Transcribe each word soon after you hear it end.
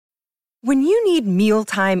When you need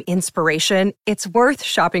mealtime inspiration, it's worth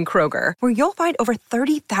shopping Kroger, where you'll find over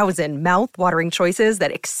 30,000 mouth-watering choices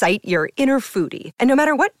that excite your inner foodie. And no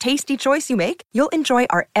matter what tasty choice you make, you'll enjoy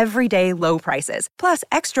our everyday low prices, plus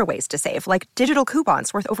extra ways to save, like digital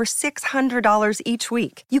coupons worth over $600 each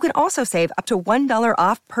week. You can also save up to $1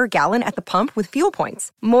 off per gallon at the pump with fuel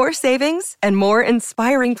points. More savings and more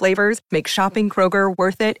inspiring flavors make shopping Kroger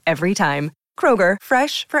worth it every time. Kroger,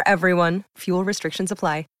 fresh for everyone. Fuel restrictions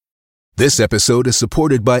apply. This episode is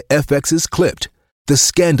supported by FX's Clipped, the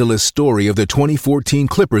scandalous story of the 2014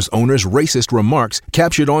 Clippers owner's racist remarks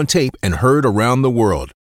captured on tape and heard around the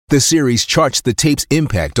world. The series charts the tape's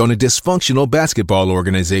impact on a dysfunctional basketball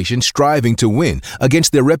organization striving to win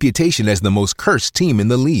against their reputation as the most cursed team in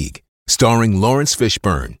the league. Starring Lawrence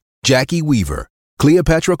Fishburne, Jackie Weaver,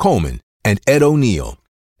 Cleopatra Coleman, and Ed O'Neill.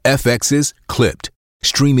 FX's Clipped,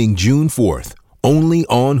 streaming June 4th, only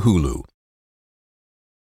on Hulu.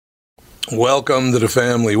 Welcome to the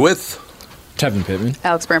family with Tevin Pittman,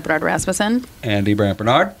 Alex Brandt Bernard Rasmussen, Andy Brandt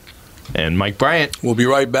Bernard, and Mike Bryant. We'll be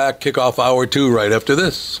right back. Kickoff hour 2 right after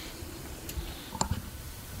this.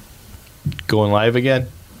 Going live again?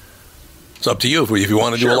 It's up to you if you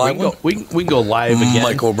want to do a live one. We can go live again.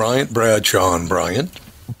 Michael Bryant, Bradshaw and Bryant.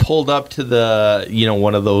 Pulled up to the,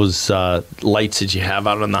 one of those lights that you have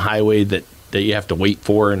out on the highway that you have to wait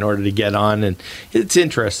for in order to get on. And it's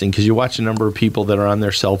interesting because you watch a number of people that are on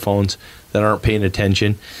their cell phones that aren't paying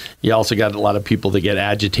attention. You also got a lot of people that get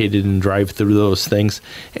agitated and drive through those things.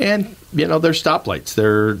 And, they're stoplights.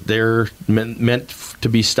 They're meant to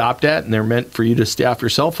be stopped at, and they're meant for you to stay off your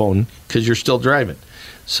cell phone because you're still driving.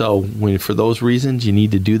 So for those reasons, you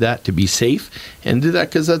need to do that to be safe and do that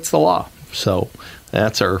because that's the law. So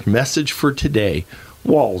that's our message for today.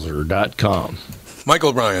 Walzer.com.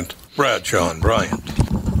 Michael Bryant, Bradshaw and Bryant.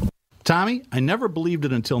 Tommy, I never believed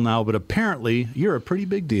it until now, but apparently you're a pretty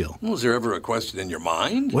big deal. Was there ever a question in your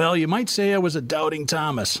mind? Well, you might say I was a doubting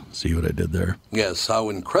Thomas. See what I did there? Yes, how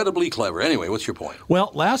incredibly clever. Anyway, what's your point? Well,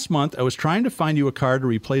 last month I was trying to find you a car to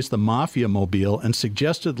replace the Mafia Mobile and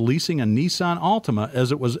suggested leasing a Nissan Altima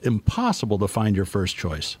as it was impossible to find your first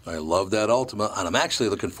choice. I love that Altima, and I'm actually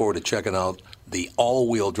looking forward to checking out the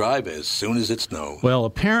all-wheel drive as soon as it snows. Well,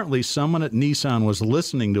 apparently someone at Nissan was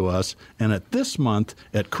listening to us, and at this month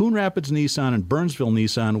at Coon Rapids Nissan and Burnsville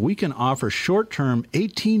Nissan, we can offer short-term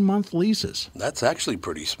 18-month leases. That's actually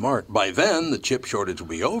pretty smart. By then, the chip shortage will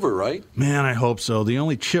be over, right? Man, I hope so. The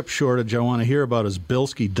only chip shortage I want to hear about is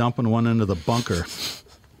Bilski dumping one into the bunker.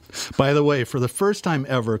 By the way, for the first time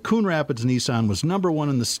ever, Coon Rapids Nissan was number 1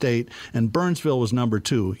 in the state, and Burnsville was number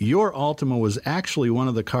 2. Your Altima was actually one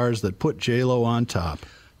of the cars that put J-Lo on top.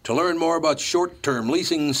 To learn more about short-term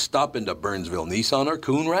leasing, stop into Burnsville Nissan or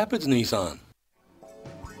Coon Rapids Nissan.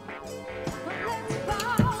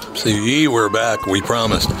 See, we're back. We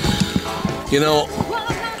promised. I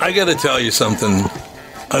got to tell you something.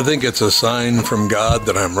 I think it's a sign from God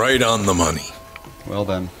that I'm right on the money. Well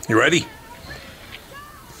then. You ready?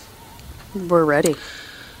 We're ready.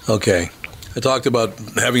 Okay. I talked about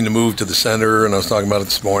having to move to the center, and I was talking about it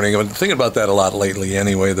this morning. I've been thinking about that a lot lately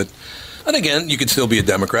anyway. And again, you could still be a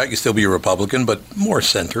Democrat, you could still be a Republican, but more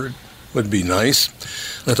centered would be nice.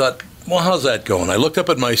 And I thought, well, how's that going? I looked up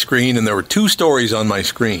at my screen, and there were 2 stories on my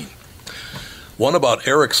screen. One about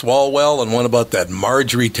Eric Swalwell and one about that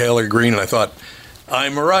Marjorie Taylor Greene. And I thought,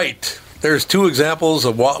 I'm right. There's 2 examples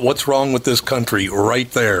of what's wrong with this country right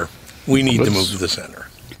there. We need to move to the center.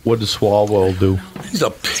 What does Swalwell do? He's a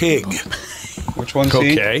pig. Which one's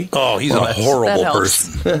he? Okay. Oh, he's a horrible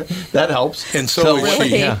person. That helps. And so is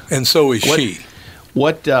she. Yeah. And so is she.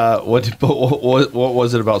 What was it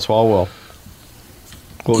about Swalwell?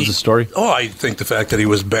 What was the story? Oh, I think the fact that he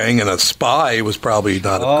was banging a spy was probably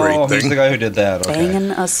not a great thing. Oh, he's the guy who did that. Okay. Banging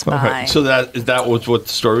a spy. Right. So that was what the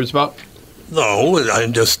story was about? No, I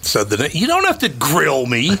just said the name. You don't have to grill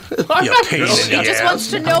me. I'm you not pain in grilling. the He just ass.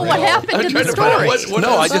 wants to know what happened in the story.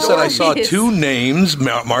 No, I just said I saw 2 names,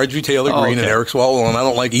 Marjorie Taylor Greene and Eric Swalwell, and I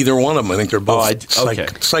don't like either one of them. I think they're both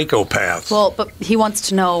psychopaths. Well, but he wants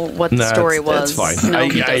to know what the story was. That's fine. No,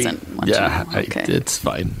 he doesn't want to know. Okay. It's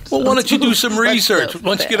fine. Well, why don't you do some research?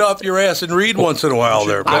 Why don't you get off your ass and read once in a while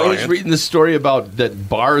there, Brian? I was reading the story about that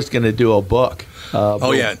Barr is going to do a book.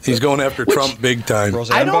 Yeah, he's going after Trump big time.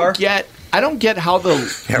 Roseanne Barr? I don't get how the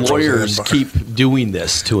lawyers keep doing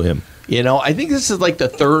this to him. I think this is like the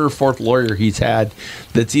third or fourth lawyer he's had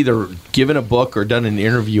that's either given a book or done an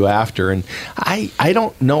interview after, and I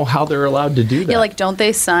don't know how they're allowed to do that. Yeah, like don't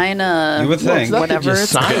they sign You would think. whatever Just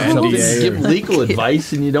it's sign called? something, give legal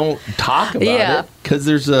advice, and you don't talk about Yeah. it because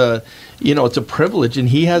there's it's a privilege, and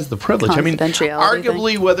he has the privilege. I mean, Confidentiality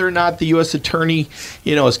arguably, whether or not the U.S. attorney,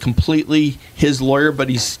 is completely his lawyer, but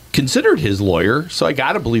he's considered his lawyer, so I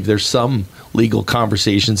got to believe there's some legal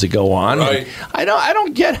conversations that go on. Right. I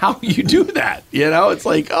don't get how you do that. It's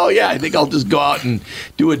like, oh yeah, I think I'll just go out and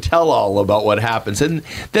do a tell-all about what happens. And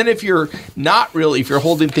then if you're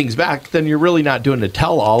holding things back, then you're really not doing a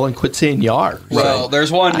tell-all, and quit saying you are. Well,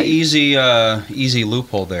 there's one easy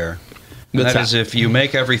loophole there. What's That is, if you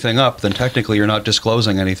make everything up, then technically you're not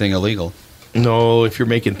disclosing anything illegal. No, if you're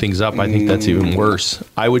making things up, I think that's even worse.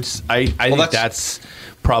 I think that's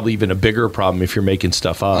probably even a bigger problem if you're making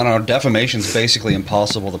stuff up. I don't know. Defamation's basically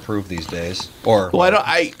impossible to prove these days. Well,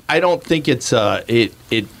 I don't think it's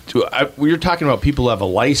we're talking about people who have a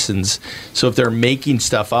license. So if they're making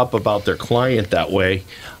stuff up about their client that way,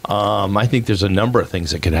 I think there's a number of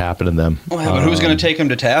things that could happen to them. Well, but who's going to take him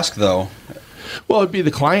to task, though? Well, it'd be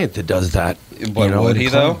the client that does that. But would he,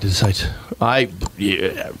 though?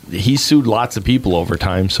 He sued lots of people over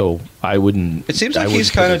time, so I wouldn't. It seems like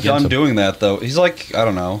he's kind of done doing that, though. He's like, I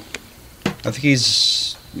don't know. I think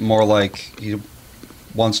he's more like he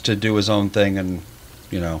wants to do his own thing and,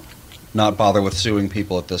 not bother with suing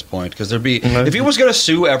people at this point. Because if he was going to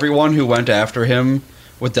sue everyone who went after him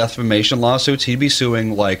with defamation lawsuits, he'd be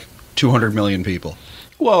suing like 200 million people.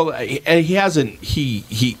 Well, he hasn't.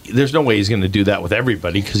 He. There's no way he's going to do that with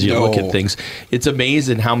everybody because you look at things. It's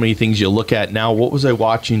amazing how many things you look at now. What was I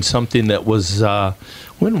watching? Something that was.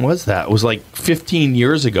 When was that? It was like 15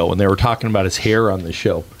 years ago when they were talking about his hair on the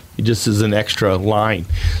show. He just is an extra line.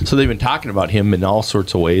 So they've been talking about him in all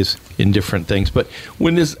sorts of ways in different things. But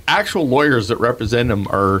when his actual lawyers that represent him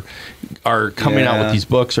are coming out with these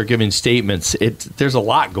books or giving statements, there's a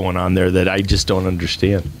lot going on there that I just don't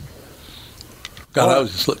understand. God,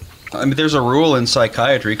 there's a rule in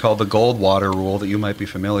psychiatry called the Goldwater Rule that you might be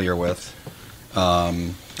familiar with. I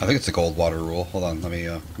think it's the Goldwater Rule. Hold on, let me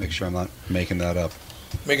make sure I'm not making that up.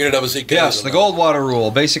 Making it up as he can. Yes, the Goldwater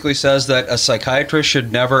Rule basically says that a psychiatrist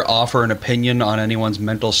should never offer an opinion on anyone's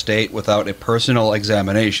mental state without a personal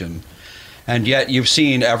examination. And yet you've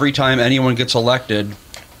seen every time anyone gets elected,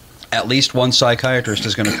 at least one psychiatrist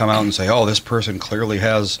is going to come out and say, oh, this person clearly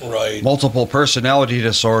has multiple personality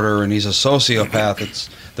disorder and he's a sociopath.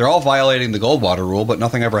 They're all violating the Goldwater Rule, but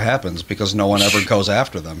nothing ever happens because no one ever goes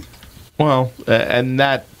after them. Well,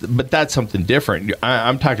 but that's something different.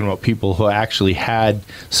 I'm talking about people who actually had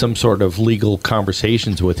some sort of legal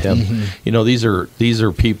conversations with him. Mm-hmm. These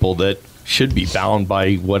are people that should be bound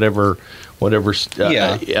by whatever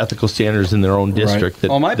ethical standards in their own district.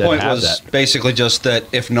 Right. My point was basically just that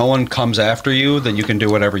if no one comes after you, then you can do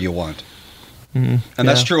whatever you want. Mm-hmm. And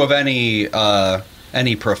that's true of any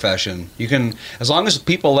profession. You can, as long as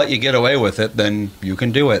people let you get away with it, then you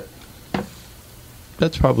can do it.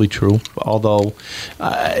 That's probably true. Although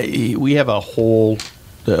we have a whole.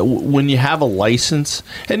 When you have a license,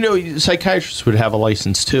 and psychiatrists would have a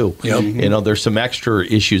license too. Yep. Mm-hmm. There's some extra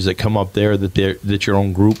issues that come up there that your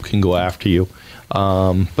own group can go after you.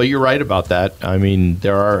 But you're right about that. I mean,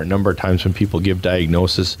 there are a number of times when people give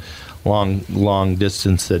diagnosis long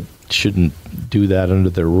distance that shouldn't do that under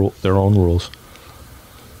their own rules.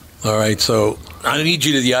 All right, so I need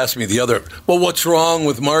you to ask me the other. Well, what's wrong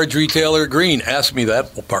with Marjorie Taylor Greene? Ask me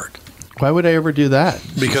that part. Why would I ever do that?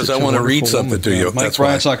 Because I want to read something to you. Mike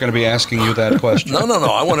Bryant's not going to be asking you that question. No.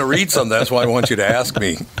 I want to read something. That's why I want you to ask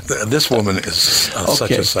me. This woman is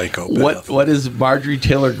such a psychopath. What has Marjorie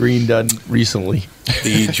Taylor Greene done recently?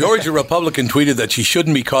 The Georgia Republican tweeted that she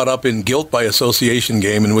shouldn't be caught up in guilt by association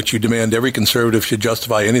game in which you demand every conservative should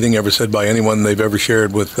justify anything ever said by anyone they've ever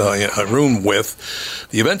shared with a room with.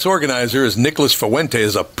 The event's organizer is Nicholas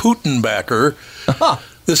Fuentes, a Putin backer.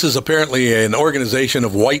 This is apparently an organization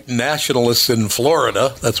of white nationalists in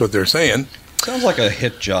Florida. That's what they're saying. Sounds like a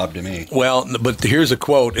hit job to me. Well, but here's a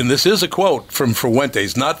quote, and this is a quote from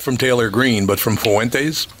Fuentes, not from Taylor Greene, but from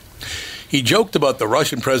Fuentes. He joked about the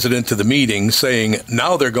Russian president to the meeting, saying,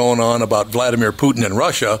 now they're going on about Vladimir Putin and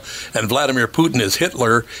Russia, and Vladimir Putin is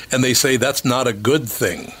Hitler, and they say that's not a good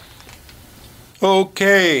thing.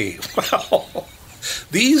 Okay. Well,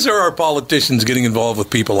 these are our politicians getting involved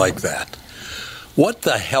with people like that. What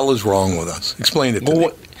the hell is wrong with us? Explain it to me.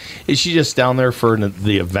 Is she just down there for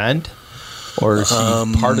the event? Or is she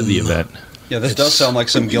part of the event? Yeah, this does sound like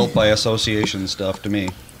some guilt by association stuff to me.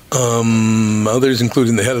 Others,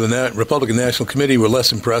 including the head of the Republican National Committee, were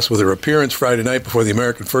less impressed with her appearance Friday night before the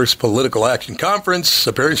American First Political Action Conference.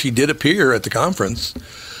 Apparently, she did appear at the conference.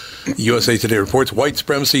 USA Today reports white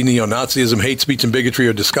supremacy, neo-Nazism, hate speech, and bigotry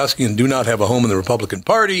are disgusting and do not have a home in the Republican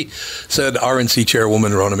Party, said RNC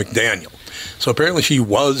chairwoman Ronna McDaniel. So apparently she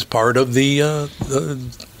was part of the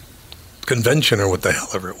convention or what the hell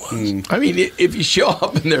ever it was. I mean, if you show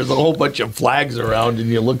up and there's a whole bunch of flags around and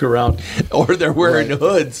you look around, or they're wearing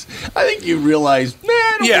hoods, I think you realize,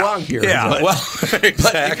 I don't belong here. Yeah, well, exactly.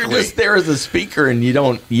 But if you're just there as a speaker and you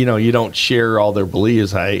don't share all their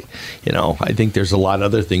beliefs, I think there's a lot of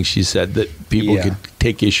other things she said that people could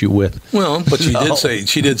take issue with. Well, but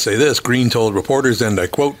she did say this. Green told reporters, and I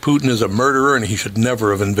quote, "Putin is a murderer and he should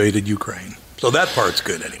never have invaded Ukraine." So that part's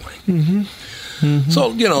good anyway. Mm-hmm. Mm-hmm.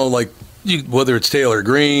 So, whether it's Taylor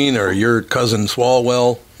Greene or your cousin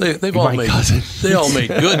Swalwell, they all make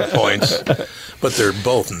good points, but they're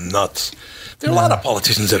both nuts. There are a lot of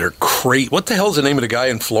politicians that are crazy. What the hell's the name of the guy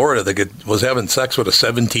in Florida that was having sex with a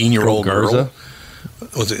 17-year-old girl?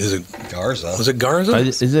 Is it Garza? Was it Garza?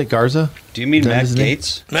 Is it Garza? Do you mean Matt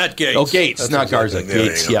Gaetz? Matt Gaetz. Oh, Gaetz, that's not Garza.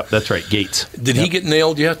 Gaetz. Yep, that's right, Gaetz. Did he get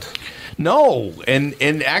nailed yet? No, and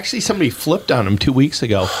actually somebody flipped on him 2 weeks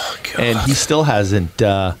ago, and he still hasn't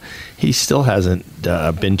been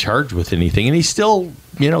charged with anything, and he's still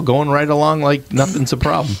going right along like nothing's a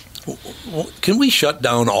problem. Well, can we shut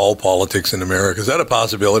down all politics in America? Is that a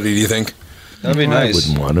possibility, do you think? That'd be nice. I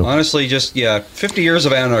wouldn't want to. Honestly, 50 years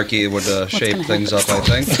of anarchy would shape things up, I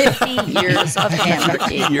think. 50 years of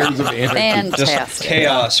anarchy. Fantastic. Just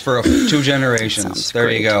chaos for 2 generations.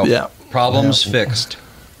 There you go. Yeah. Problems fixed.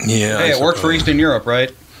 Yeah. Hey, it worked for Eastern Europe,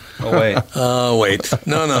 right? Oh, wait. Wait.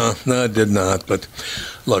 No, it did not. But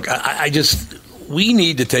look, we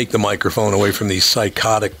need to take the microphone away from these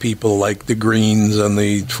psychotic people like the Greens and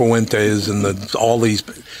the Fuentes and all these.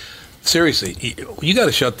 Seriously, you got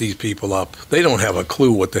to shut these people up. They don't have a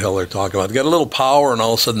clue what the hell they're talking about. They got a little power, and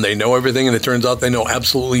all of a sudden they know everything, and it turns out they know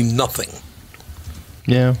absolutely nothing.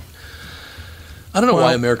 Yeah. I don't know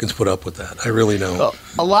why Americans put up with that. I really don't.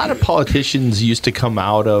 A lot of politicians used to come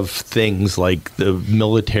out of things like the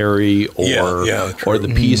military or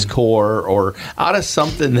the Peace Corps or out of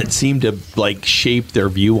something that seemed to shape their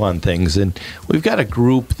view on things. And we've got a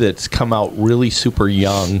group that's come out really super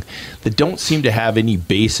young that don't seem to have any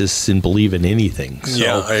basis in believing anything. So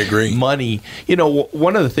yeah, I agree. Money,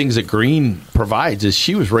 one of the things that Green provides is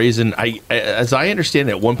she was raising, as I understand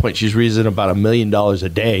it, at one point she was raising about $1 million a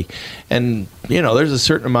day. And, there's a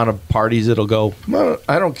certain amount of parties that'll go, well,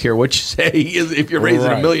 I don't care what you say. If you're raising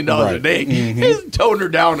 $1 million a day, just tone her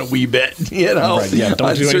down a wee bit, Right. Yeah,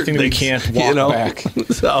 don't do anything that you can't walk back.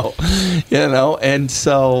 So, and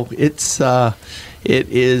so it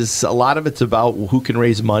is a lot of it's about who can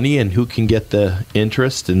raise money and who can get the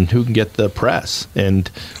interest and who can get the press. And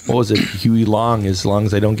what was it, Huey Long? As long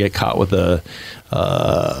as I don't get caught with a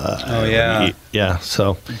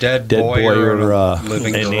so dead boy or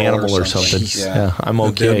an animal or something. Yeah, I'm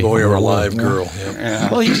okay. A dead boy or a live girl.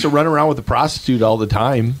 Yeah. Well, he used to run around with a prostitute all the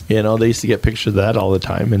time. They used to get pictures of that all the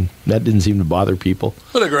time, and that didn't seem to bother people.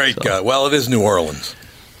 What a great guy. Well, it is New Orleans.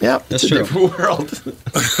 Yeah, it's a different world.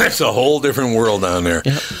 It's a whole different world down there.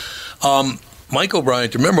 Yeah. Mike O'Brien,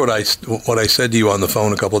 do you remember what I said to you on the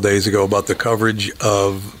phone a couple of days ago about the coverage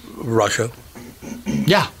of Russia?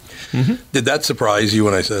 Yeah. Mm-hmm. Did that surprise you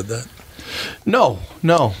when I said that? No,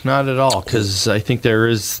 not at all, because I think there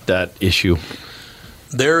is that issue.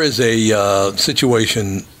 There is a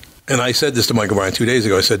situation, and I said this to Mike O'Brien 2 days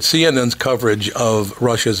ago. I said CNN's coverage of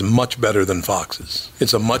Russia is much better than Fox's.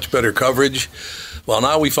 It's a much better coverage. Well,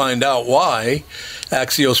 now we find out why.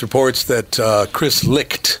 Axios reports that Chris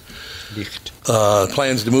Licht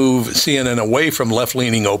plans to move CNN away from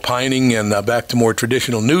left-leaning opining and back to more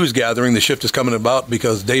traditional news gathering. The shift is coming about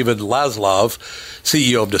because David Zaslav,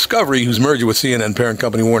 CEO of Discovery, whose merger with CNN parent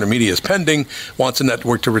company Warner Media is pending, wants the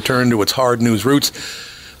network to return to its hard news roots.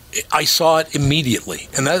 I saw it immediately,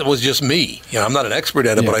 and that was just me. I'm not an expert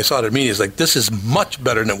at it, but I saw it immediately. It's like, this is much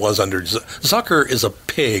better than it was under Zucker. Is a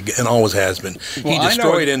pig and always has been. Well, he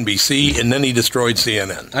destroyed NBC, and then he destroyed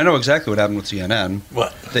CNN. I know exactly what happened with CNN.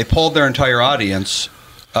 What? They polled their entire audience.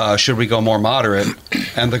 Should we go more moderate?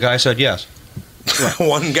 And the guy said yes.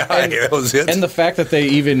 One guy, that was it. And the fact that they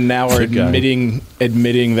even now are admitting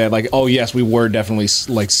that, oh yes, we were definitely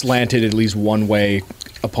slanted at least one way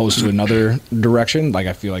opposed to another direction,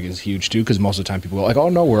 I feel like is huge too, because most of the time people go oh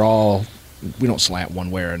no, we don't slant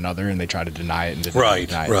one way or another, and they try to deny it and deny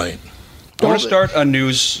it. I want to start a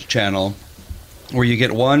news channel where you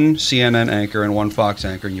get one CNN anchor and one Fox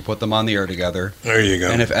anchor, and you put them on the air together. There you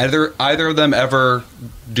go. And if either of them ever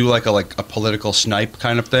do like a political snipe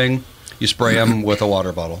kind of thing, you spray them with a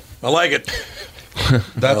water bottle. I like it.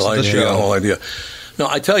 That's the show. The whole idea. No,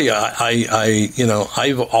 I tell you,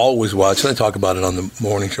 I've always watched, and I talk about it on the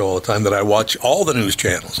morning show all the time, that I watch all the news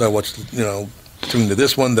channels. I watch, tune to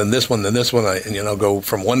this one, then this one, then this one, go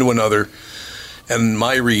from one to another. And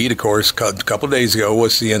my read, of course, a couple of days ago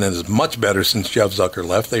was CNN is much better since Jeff Zucker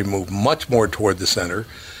left. They moved much more toward the center.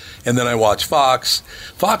 And then I watched Fox.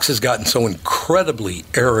 Fox has gotten so incredibly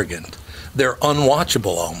arrogant. They're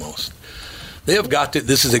unwatchable almost. They have got to,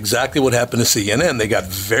 this is exactly what happened to CNN. They got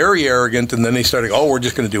very arrogant, and then they started, we're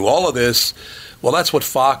just going to do all of this. Well, that's what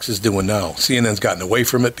Fox is doing now. CNN's gotten away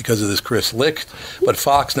from it because of this Chris Licht, but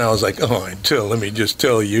Fox now is like, let me just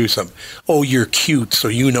tell you something. Oh, you're cute, so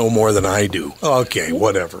you know more than I do. Okay,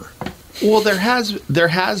 whatever. Well, there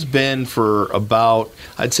has been for about,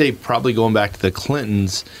 I'd say probably going back to the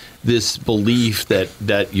Clintons, this belief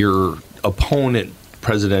that your opponent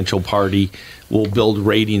presidential party will build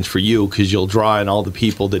ratings for you because you'll draw in all the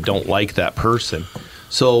people that don't like that person.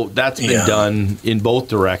 So that's been done in both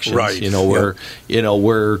directions, right?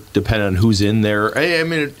 We're dependent on who's in there. I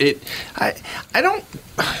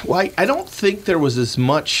don't think there was as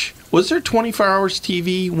much. Was there 24 hours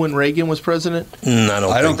TV when Reagan was president? I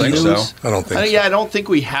don't think so. I don't think so. Yeah, I don't think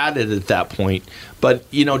we had it at that point. But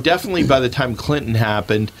definitely by the time Clinton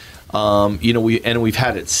happened, we've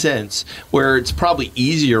had it since, where it's probably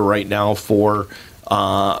easier right now for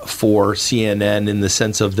CNN in the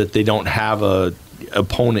sense of that they don't have a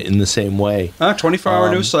opponent in the same way.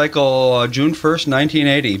 24-hour news cycle, June 1st,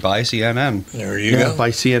 1980, by CNN. There you go.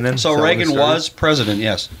 By CNN. So Reagan was president,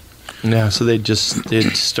 yes. Yeah, so they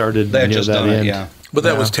started they had near just that done end. It, yeah. But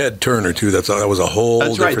that was Ted Turner, too. That was a whole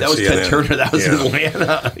different CNN. That was CNN. Ted Turner. That was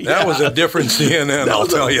Atlanta. That was a different CNN, I'll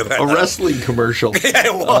tell you that. A wrestling commercial. Yeah,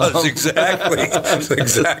 it was, exactly. That's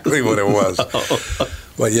exactly what it was.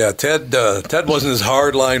 But yeah, Ted wasn't as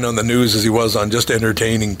hardline on the news as he was on just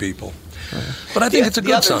entertaining people. But I think it's a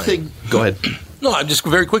good sign. Go ahead. No, I'm just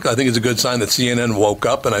very quickly. I think it's a good sign that CNN woke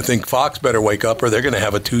up, and I think Fox better wake up, or they're going to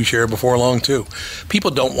have a 2-share before long too. People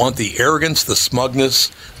don't want the arrogance, the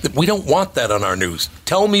smugness. We don't want that on our news.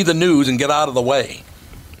 Tell me the news and get out of the way.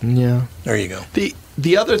 Yeah, there you go.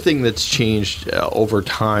 The other thing that's changed over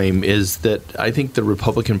time is that I think the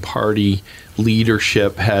Republican Party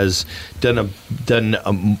leadership has done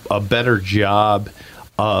a better job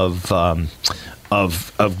of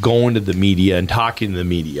going to the media and talking to the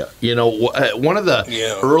media. One of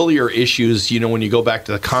the earlier issues, when you go back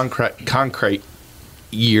to the concrete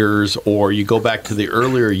years or you go back to the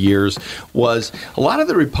earlier years, was a lot of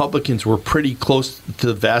the Republicans were pretty close to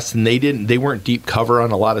the vest, and they weren't deep cover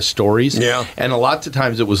on a lot of stories. Yeah. And a lot of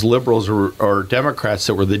times it was liberals or Democrats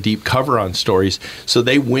that were the deep cover on stories. So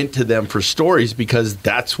they went to them for stories because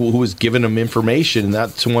that's who was giving them information, and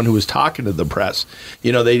that's the one who was talking to the press.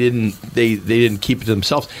 They didn't keep it to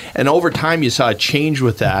themselves. And over time you saw a change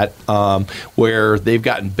with that, where they've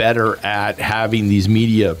gotten better at having these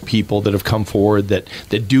media people that have come forward that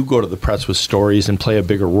do go to the press with stories and play a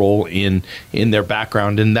bigger role in their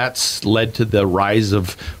background. And that's led to the rise of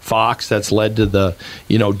Fox. That's led to the,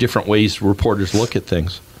 different ways reporters look at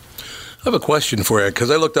things. I have a question for you, because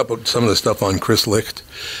I looked up some of the stuff on Chris Licht,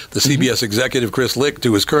 the CBS executive Chris Licht,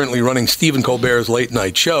 who is currently running Stephen Colbert's late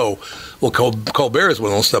night show. Well, Colbert is one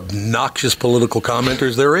of the most obnoxious political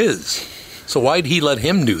commenters there is. So why'd he let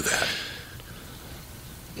him do that?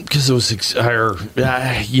 Because it was,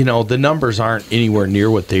 the numbers aren't anywhere near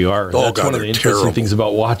what they are. Oh, That's God, one of the interesting terrible things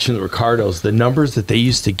about watching the Ricardos. The numbers that they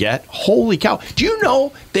used to get, holy cow. Do you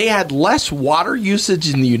know they had less water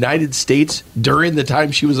usage in the United States during the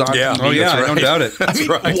time she was on Yeah. TV? Oh, yeah, I don't doubt it. I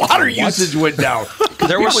mean, water usage went down.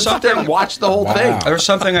 There was People sit there and watch the whole thing. There was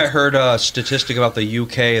something I heard, a statistic about the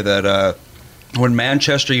UK, that when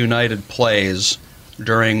Manchester United plays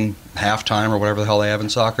during halftime or whatever the hell they have in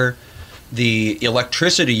soccer, the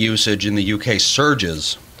electricity usage in the UK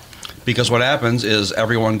surges, because what happens is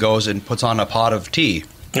everyone goes and puts on a pot of tea.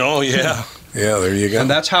 Oh, yeah. Yeah, there you go. And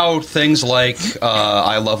that's how things like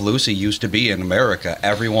I Love Lucy used to be in America.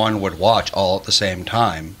 Everyone would watch all at the same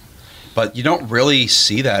time. But you don't really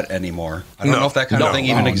see that anymore. I don't know if that kind of thing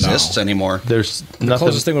even exists anymore. There's The nothing.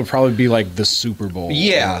 closest thing would probably be like the Super Bowl.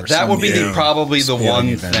 Yeah, or that would be some probably the one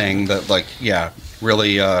event. thing that,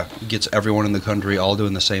 really gets everyone in the country all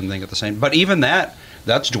doing the same thing at the same. But even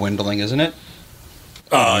that's dwindling, isn't it?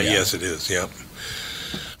 Yes, it is, yeah.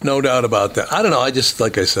 No doubt about that. I don't know. I just,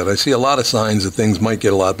 like I said, I see a lot of signs that things might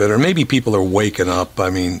get a lot better. Maybe people are waking up.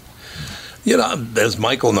 I mean, as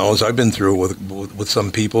Michael knows, I've been through with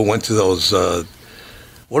some people, went to those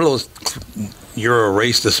what are those? You're a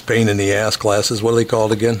racist pain in the ass classes. What are they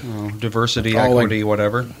called again? Diversity, equity,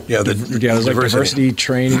 whatever. Yeah, there's like diversity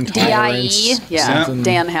training, tolerance. DIE. Yeah, something.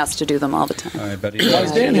 Dan has to do them all the time. I bet he Why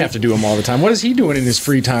does Dan have to do them all the time? What is he doing in his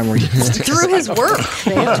free time? Where through his work,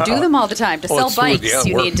 they have to do them all the time. To sell bikes,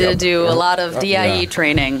 you need to do a lot of DIE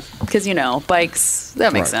training because bikes.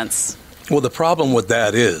 That makes sense. Well, the problem with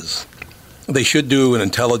that is they should do an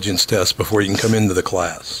intelligence test before you can come into the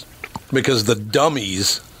class, because the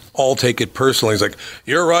dummies all take it personally. It's like,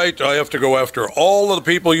 you're right, I have to go after all of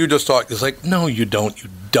the people you just talked. It's like, no, you don't, you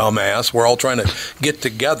dumbass. We're all trying to get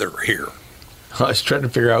together here. I was trying to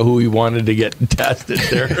figure out who he wanted to get tested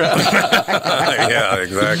there. Yeah,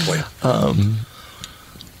 exactly.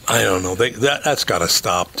 I don't know. That's got to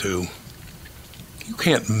stop, too. You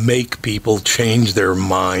can't make people change their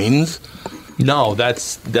minds. No,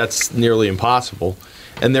 that's nearly impossible.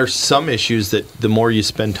 And there's some issues that the more you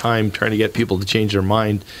spend time trying to get people to change their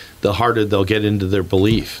mind, the harder they'll get into their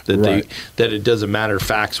belief that that it doesn't matter,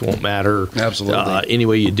 facts won't matter. Absolutely. Any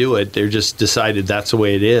way you do it, they're just decided that's the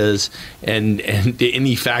way it is, and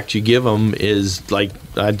any fact you give them is like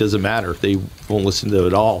it doesn't matter. They won't listen to it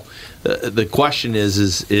at all. The question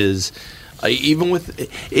is even with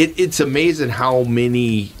it, it's amazing how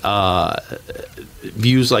many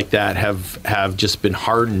views like that have just been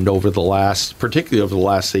hardened particularly over the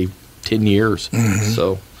last, say, 10 years. Mm-hmm.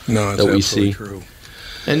 So no, that we see. True.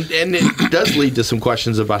 And it does lead to some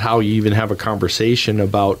questions about how you even have a conversation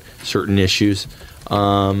about certain issues.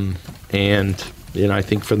 And I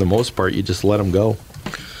think for the most part, you just let them go.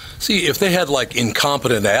 See, if they had like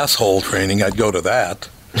incompetent asshole training, I'd go to that.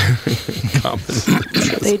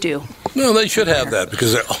 They do. No, they should have that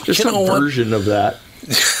because just a version of that.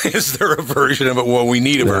 Is there a version of it? Well, we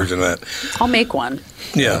need a version of that. I'll make one.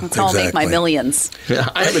 Yeah, That's how I'll make my millions. Yeah,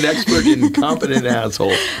 I'm an expert in incompetent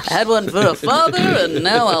asshole. I had one for a father, and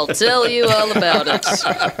now I'll tell you all about it.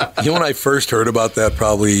 When I first heard about that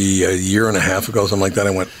probably a year and a half ago, something like that,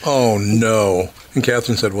 I went, oh, no. And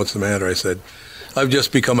Catherine said, what's the matter? I said, I've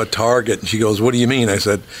just become a target. And she goes, what do you mean? I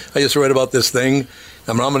said, I just read about this thing.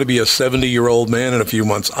 I'm going to be a 70-year-old man in a few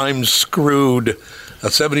months. I'm screwed. A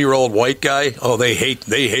 70-year-old white guy, they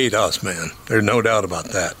hate us, man. There's no doubt about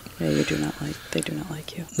that. Yeah, they do not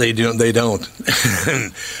like you. They don't.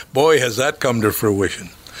 And boy, has that come to fruition.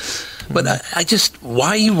 But I just,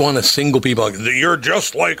 why you want to single people? You're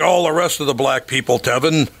just like all the rest of the black people,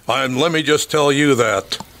 Tevin. Let me just tell you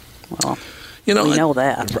that. Well, we know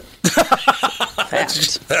that.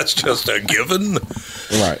 That's just a given.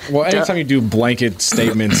 Right. Well, anytime you do blanket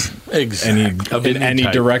statements in any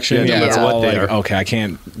direction, it's all like, okay, I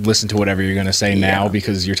can't listen to whatever you're going to say now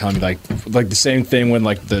because you're telling me like the same thing when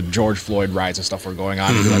like the George Floyd riots and stuff were going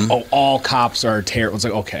on. Mm-hmm. You're like, all cops are terrible. It's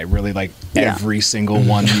like, okay, really, like every single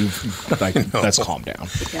one you've like, let's calm down.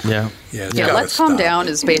 Yeah. Let's calm down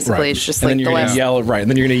is basically it's just and like then you're the gonna yell and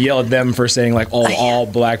then you're going to yell at them for saying like, all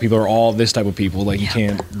black people are all this type of people. Like you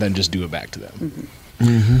can't then just do it back to them. Mm-hmm.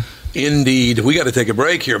 Mm-hmm. Indeed. We got to take a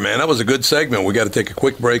break here, man. That was a good segment. We got to take a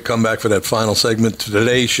quick break, come back for that final segment to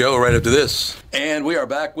today's show right after this. And we are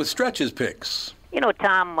back with Stretch's picks.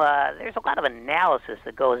 Tom, there's a lot of analysis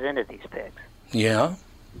that goes into these picks. Yeah?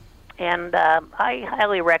 And I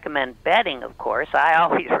highly recommend betting, of course. I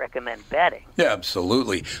always recommend betting. Yeah,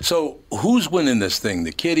 absolutely. So who's winning this thing?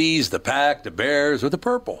 The Kitties, the Pack, the Bears, or the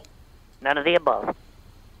Purple? None of the above.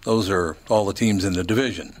 Those are all the teams in the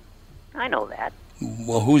division. I know that.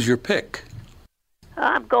 Well, who's your pick?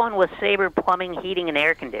 I'm going with Sabre Plumbing, Heating, and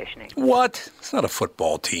Air Conditioning. What? It's not a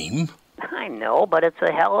football team. I know, but it's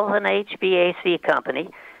a hell of an HVAC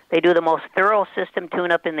company. They do the most thorough system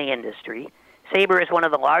tune-up in the industry. Sabre is one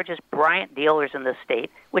of the largest Bryant dealers in the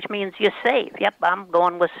state, which means you save. Yep, I'm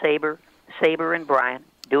going with Sabre and Bryant,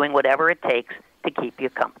 doing whatever it takes to keep you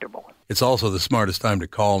comfortable. It's also the smartest time to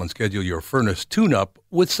call and schedule your furnace tune-up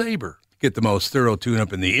with Sabre. Get the most thorough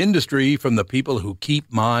tune-up in the industry from the people who keep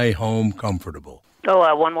my home comfortable.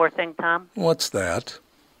 Oh, one more thing, Tom. What's that?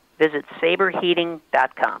 Visit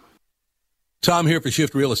saberheating.com. Tom here for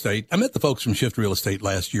Shift Real Estate. I met the folks from Shift Real Estate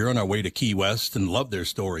last year on our way to Key West and loved their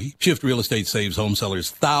story. Shift Real Estate saves home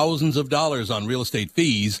sellers thousands of dollars on real estate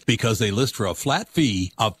fees because they list for a flat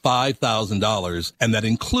fee of $5,000, and that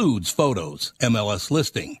includes photos, MLS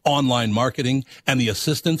listing, online marketing, and the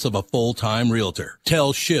assistance of a full-time realtor.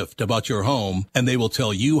 Tell Shift about your home, and they will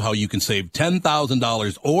tell you how you can save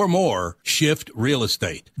 $10,000 or more. Shift Real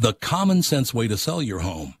Estate, the common sense way to sell your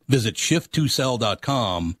home. Visit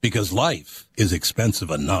shift2sell.com because life is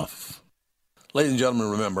expensive enough. Ladies and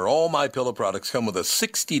gentlemen, remember, all MyPillow products come with a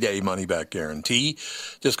 60-day money-back guarantee.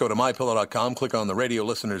 Just go to MyPillow.com, click on the radio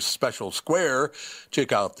listeners special square,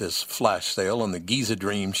 check out this flash sale on the Giza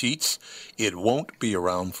Dream Sheets. It won't be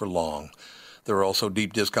around for long. There are also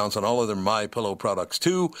deep discounts on all other MyPillow products,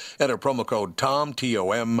 too. Enter promo code TOM,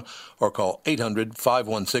 T-O-M, or call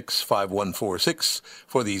 800-516-5146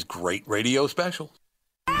 for these great radio specials.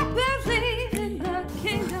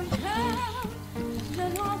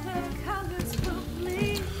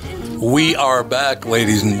 We are back,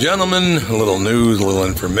 ladies and gentlemen. A little news, a little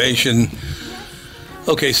information.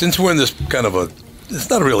 Okay, since we're in this kind of it's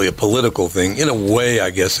not really a political thing. In a way, I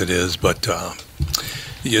guess it is. But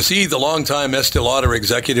you see the longtime Estee Lauder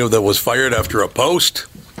executive that was fired after a post?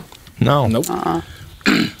 No. Nope.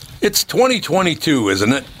 It's 2022,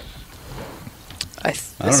 isn't it? I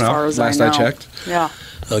don't know. Far as Last I checked. Yeah.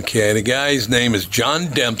 Okay, the guy's name is John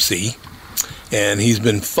Dempsey. And he's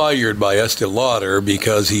been fired by Estee Lauder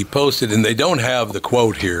because he posted, and they don't have the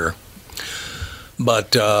quote here,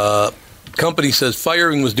 but company says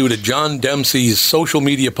firing was due to John Dempsey's social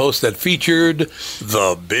media post that featured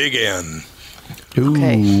the Big N.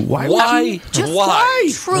 Okay. Why?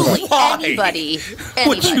 Truly, anybody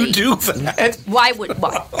would you do that? And why?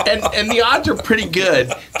 And the odds are pretty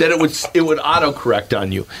good that it would autocorrect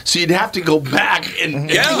on you. So you'd have to go back and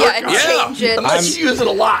change it. Unless you use it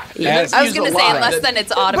a lot. I was going to say, unless then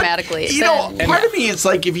it's automatically. But, part of me, it's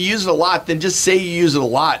like if you use it a lot, then just say you use it a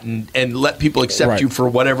lot and let people accept you for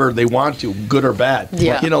whatever they want to, good or bad.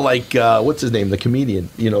 Yeah. Like what's his name, the comedian,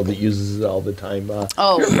 that uses it all the time.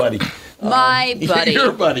 Your buddy. My buddy.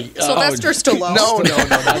 Your buddy. Sylvester Stallone. No,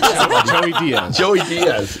 Joey Diaz. Joey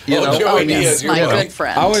Diaz. Joey Diaz. My good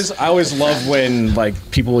friend. I always love when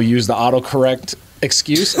people will use the autocorrect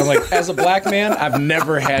excuse. I'm like, as a black man, I've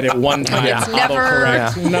never had it one time. It's never.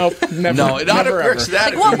 Autocorrect. Nope, never. No, it autocorrects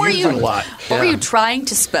that. What were you? A lot. What were you trying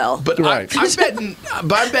to spell? But I'm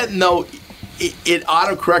betting though. It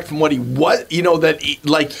autocorrect from what he was, he put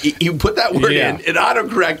that word in, it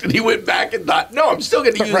autocorrect, and he went back and thought, no, I'm still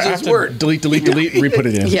going to use this word. Delete, re-put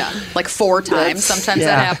it in. Yeah, like 4 times. Sometimes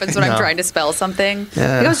that happens when I'm trying to spell something.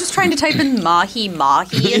 Yeah. I was just trying to type in mahi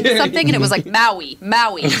into something, and it was like Maui. I'm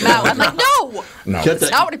like, no,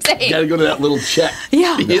 that's not what I'm saying. You got to go to that little check.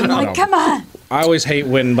 Yeah, I'm like, come on. I always hate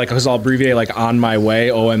when, because I'll abbreviate, on my way,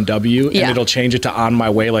 OMW, and it'll change it to on my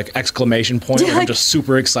way, exclamation point. I'm just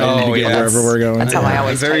super excited to get wherever we're going. That's how I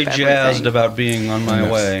always I'm very type jazzed everything. about being on my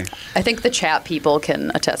way. I think the chat people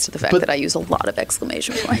can attest to the fact that I use a lot of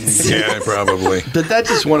exclamation points. Yeah, probably. But that's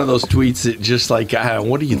just one of those tweets that just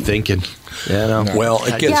what are you thinking? Well,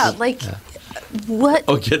 it gets... what?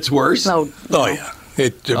 Oh, it gets worse? No. Oh, yeah.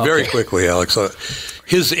 Very quickly, Alex.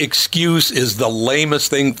 His excuse is the lamest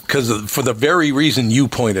thing for the very reason you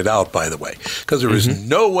pointed out, by the way. Because there is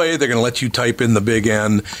no way they're going to let you type in the Big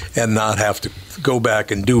N and not have to go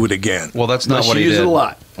back and do it again. Well, that's not what he did. did. Unless you use it a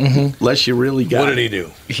lot. Unless you really got it. What did he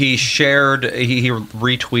do? He shared, he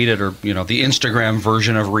retweeted, or, the Instagram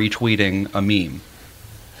version of retweeting a meme.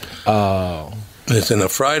 Oh. It's in a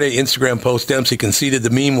Friday Instagram post. Dempsey conceded the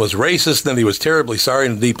meme was racist, and he was terribly sorry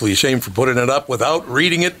and deeply ashamed for putting it up without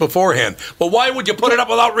reading it beforehand. Well, why would you put it up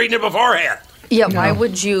without reading it beforehand? Yeah, why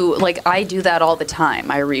would you, I do that all the time.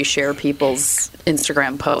 I reshare people's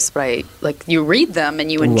Instagram posts, but you read them and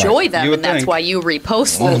you enjoy them, and that's why you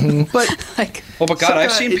repost them. But God,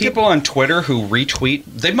 I've seen people on Twitter who retweet.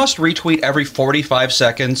 They must retweet every 45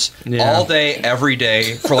 seconds, all day, every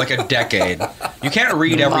day, for a decade. You can't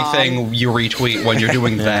read everything you retweet when you're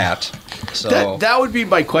doing that. So that would be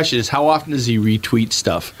my question: is how often does he retweet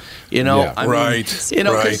stuff?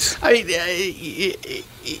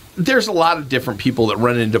 There's a lot of different people that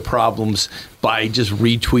run into problems by just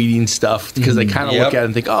retweeting stuff because they kind of look at it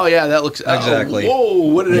and think, oh yeah, that looks exactly.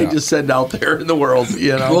 Whoa, what did I just send out there in the world?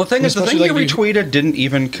 Well, the thing is, the thing you retweeted didn't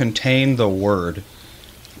even contain the word.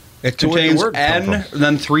 It contains N,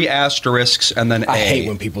 then 3 asterisks, and then A. I hate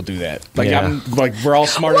when people do that. We're all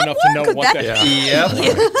smart enough to know what that is. Yep.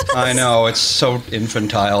 I know, it's so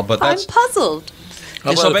infantile, but that's... I'm puzzled.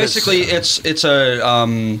 So basically, it's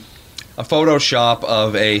a Photoshop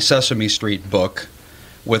of a Sesame Street book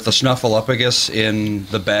with the Snuffleupagus in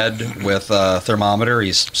the bed with a thermometer.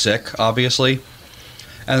 He's sick, obviously.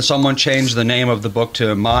 And someone changed the name of the book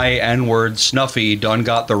to My N-Word Snuffy Done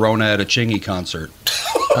Got the Rona at a Chingy concert.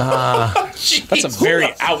 That's a very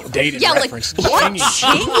outdated reference. What?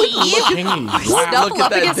 Chingy? Wow, look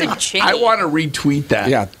at that thing. I want to retweet that.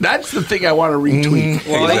 Yeah. That's the thing I want to retweet.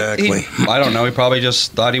 Well, exactly. I don't know. He probably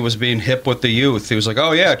just thought he was being hip with the youth. He was like,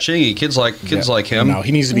 oh, yeah, Chingy. Kids like him. No,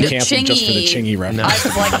 he needs to be canceled just for the Chingy reference.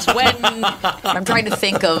 I was when I'm trying to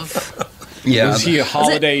think of Yeah. Was he a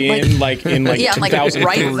Holiday Inn like in like yeah, 2003?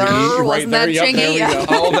 like right there, wasn't that Yep, Chingy? there we Yeah. go.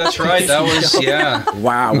 Oh, that's right. That was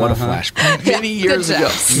Wow, what a flashback. Many years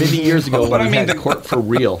ago, But I when mean, we had court for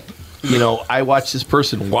real. You know, I watched this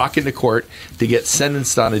person walk into court to get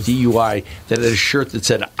sentenced on a DUI that had a shirt that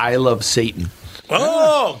said, "I love Satan."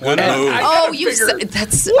 Oh, good move. Oh, you said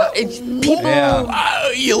that's people. Yeah.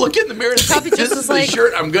 You look in the mirror and Probably think, just this was is the like-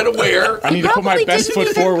 shirt I'm going to wear. I need to put my probably best didn't foot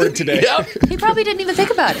even- forward today. Yep. He probably didn't even think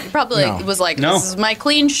about it. He probably was like, No. "This is my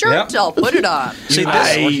clean shirt. Yep. I'll put it on." See,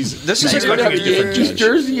 this is a You're good going to have a Yankees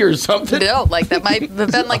jersey or something. No, like that might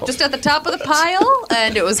have been like just at the top of the pile,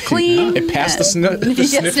 and it was clean. It passed the sniff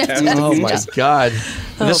Yes, test. Oh, my God.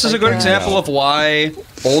 This is a good example of why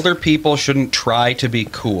older people shouldn't try to be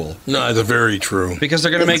cool. No, that's very true. Because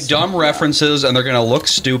they're going to make dumb references and they're going to look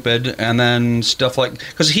stupid and then stuff like...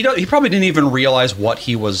 Because he probably didn't even realize what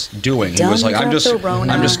he was doing. He was like, I'm just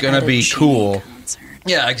going to be cool.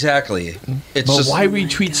 Yeah, exactly. It's But just, why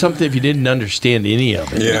retweet something if you didn't understand any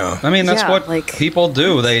of it? Yeah. I mean, that's Yeah, what like- people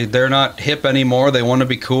do. They're not hip anymore. They want to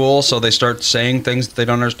be cool, so they start saying things that they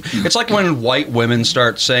don't understand. It's like when white women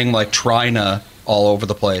start saying, like, Trina all over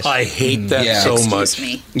the place. I hate that Yeah. so Excuse much.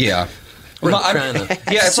 me. Yeah. We're Well, trying to-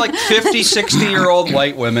 yeah, it's like 50, 60-year-old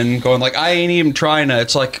white women going like, I ain't even trying to.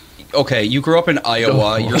 It's like, okay, you grew up in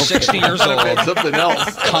Iowa. You're 60 years old. Something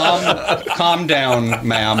else. Calm down,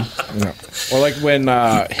 ma'am. Yeah. Or like when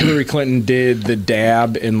Hillary Clinton did the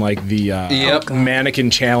dab in like the Yep. mannequin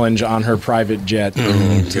challenge on her private jet.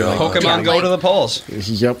 Pokemon go to the polls.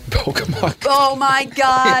 Yep, Pokemon. Oh my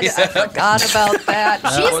God, I forgot about that.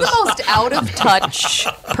 She's the most out of touch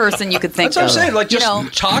person you could think That's what I'm of. saying. Like,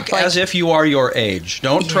 just talk as if you are your age.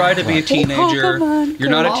 Don't try to be a teenager. Pokemon, You're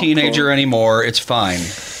not a teenager anymore. It's fine.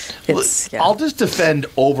 I'll just defend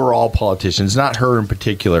overall politicians, not her in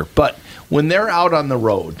particular, but when they're out on the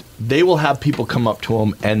road, they will have people come up to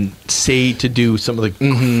them and say to do some of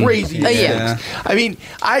the craziest Yeah. things. I mean,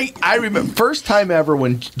 I remember first time ever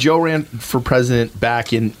when Joe ran for president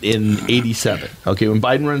back in 87. Okay, when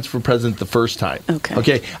Biden runs for president the first time.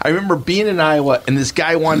 Okay, I remember being in Iowa and this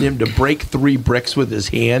guy wanted him to break 3 bricks with his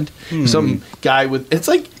hand. Some guy with it's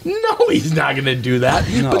like, no, he's not going to do that.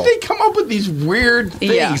 No. But they come up with these weird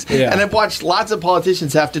things, Yeah. and I've watched lots of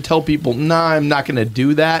politicians have to tell people, "Nah, I'm not going to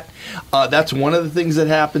do that." That's one of the things that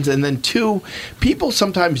happens. And then 2, people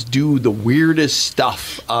sometimes do the weirdest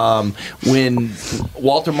stuff. When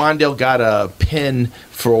Walter Mondale got a pin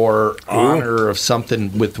for honor of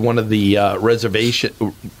something with one of the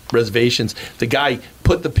reservations, the guy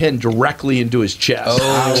put the pin directly into his chest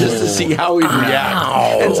just to see how he'd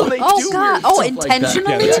react. And so they do weird stuff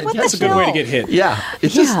intentionally? like that. What That's the a good way to hell? get hit. Yeah,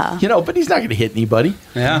 it's just but he's not going to hit anybody.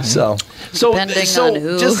 Yeah. So Depending on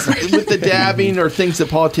who. just with the dabbing or things that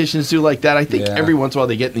politicians do like that, I think every once in a while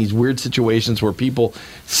they get in these weird situations where people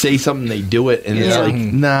say something, they do it, and it's like,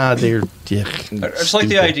 nah, they're. Yeah, It's like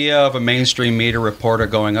the idea of a mainstream media reporter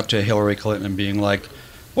going up to Hillary Clinton and being like,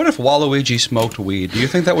 what if Waluigi smoked weed? Do you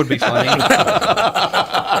think that would be funny?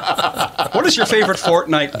 What is your favorite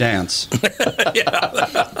Fortnite dance?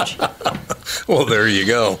 Well, there you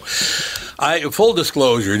go. Full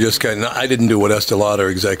disclosure, I didn't do what Estee Lauder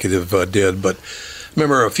executive did, but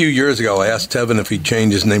remember a few years ago I asked Tevin if he'd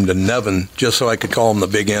change his name to Nevin just so I could call him the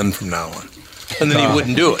Big N from now on. And then he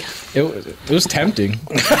wouldn't do it. It was tempting.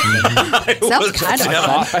 Sounds kind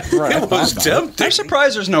of fun. It was tempting. I'm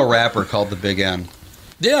surprised there's no rapper called the Big N.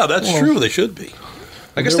 Yeah, that's true. They should be.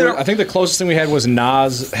 I guess I think the closest thing we had was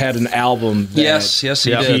Nas had an album. That Yes, he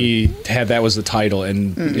did. He had that was the title,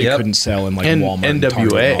 and it couldn't sell in like Walmart. and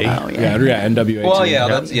Target NWA. and all that. Oh, yeah, NWA. Well, too. yeah,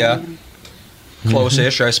 that's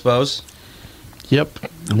close-ish, I suppose. Yep.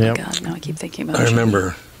 Oh my God, now I keep thinking about I it.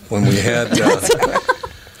 remember when we had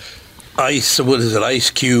Ice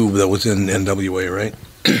Cube that was in NWA, right?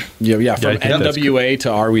 Yeah, from I think that's NWA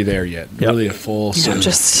to Are We There Yet? Really a full circle.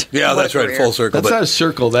 Yeah, that's right, full circle. That's not a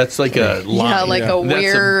circle. That's like a line. Yeah, like a That's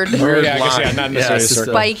weird, Yeah, I guess, not necessarily a it's just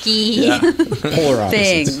circle. spiky Polar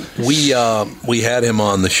thing. opposites. We had him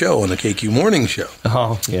on the show, on the KQ Morning Show.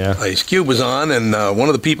 Oh, yeah. Ice Cube was on, and one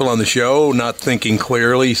of the people on the show, not thinking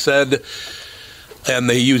clearly, said, and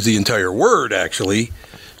they used the entire word, actually,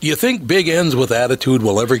 do you think Big N's with attitude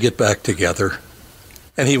will ever get back together?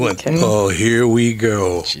 And he went, oh, here we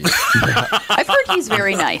go. I've heard he's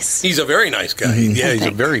very nice. He's a very nice guy. Yeah, he's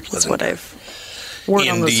a very That's pleasant what guy. I've word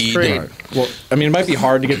on the Indeed. street. Well, I mean, it might be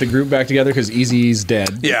hard to get the group back together because Eazy-E's dead.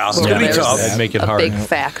 Yeah, it's So going to be there's tough. That'd make it a hard. big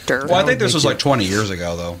factor. Well, I think this was like 20 years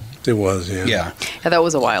ago, though. It was, yeah. Yeah. Yeah, that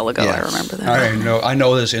was a while ago. Yeah. I remember that. I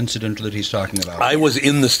know this incident that he's talking about. I was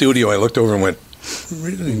in the studio. I looked over and went,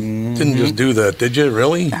 Really? Didn't just do that, did you?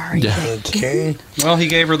 Really? Okay. Well, he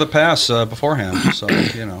gave her the pass beforehand, so,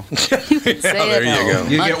 you know. You can say there you go.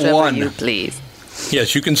 You get one. You please.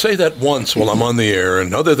 Yes, you can say that once while I'm on the air,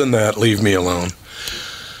 and other than that, leave me alone.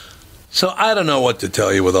 So I don't know what to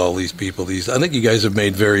tell you with all these people. I think you guys have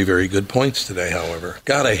made very, very good points today, however.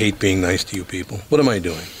 God, I hate being nice to you people. What am I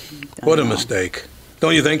doing? What a mistake.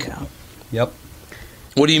 Don't you think? Yeah. Yep.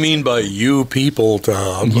 What do you mean by you people,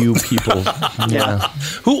 Tom? You people. Yeah.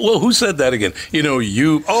 Who said that again? You know,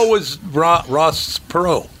 you. Oh, it was Ross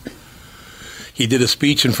Perot. He did a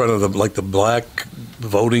speech in front of the Black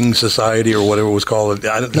Voting Society or whatever it was called.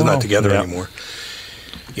 They're not together anymore.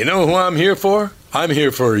 You know who I'm here for? I'm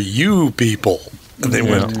here for you people. And they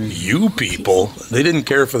went, you people? They didn't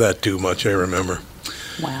care for that too much, I remember.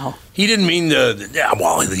 Wow. He didn't mean to. Yeah,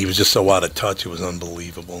 well, he was just so out of touch. It was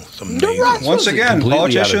unbelievable. It's amazing. Once again,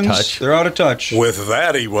 politicians, they're out of touch. With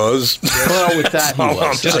that, he was. Well, with that, he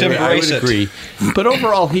was. Just embrace I would agree. But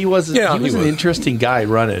overall, he was an interesting guy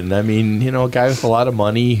running. I mean, a guy with a lot of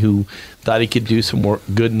money who thought he could do some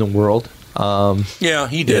good in the world. Yeah,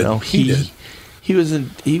 he did. He did.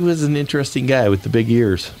 He was an interesting guy with the big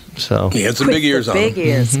ears. So he had some big ears on him. Big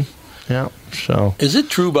ears. Mm-hmm. Yeah. So is it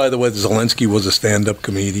true, by the way, that Zelensky was a stand-up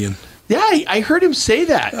comedian? Yeah, I heard him say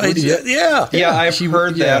that. Yeah, I've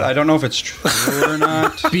heard that. I don't know if it's true or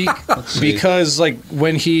not. Because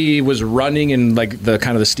when he was running and the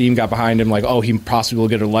kind of the steam got behind him, he possibly will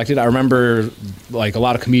get elected. I remember a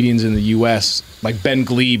lot of comedians in the U.S. Ben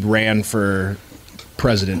Glebe ran for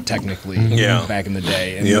president technically back in the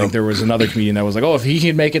day, and there was another comedian that was if he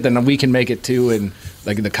can make it, then we can make it too, and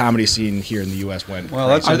the comedy scene here in the U.S. went. Well,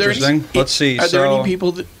 that's interesting. Let's see. Are there any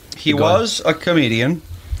people that he was a comedian?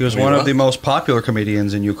 He was one of the most popular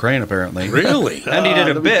comedians in Ukraine, apparently. Really? And he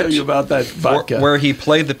did a bit tell you about that where he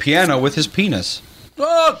played the piano with his penis.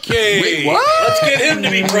 Okay. Wait, what? Let's get him to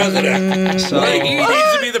be president. He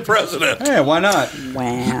needs to be the president. Hey, why not?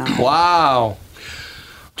 Wow.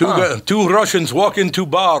 Two Russians walk into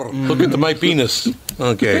bar. Look at my penis.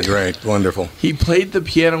 Okay, great. Wonderful. He played the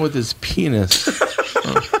piano with his penis.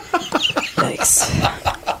 Thanks.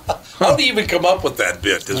 How do you even come up with that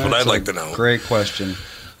bit is what I'd like to know. Great question.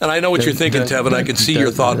 And I know what you're thinking, Tevin. I can see your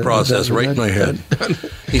thought process right in my head.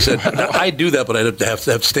 He said, I'd do that, but I'd have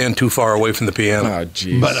to stand too far away from the piano. Oh,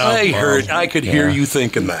 jeez. But I could hear you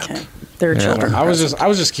thinking that. Okay. They're children. I was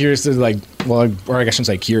just curious to or I shouldn't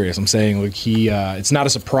say curious. I'm saying he. It's not a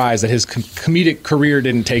surprise that his comedic career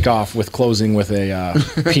didn't take off with closing with a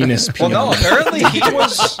penis. Well, no. Apparently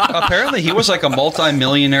he was like a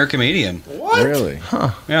multi-millionaire comedian. What? Really?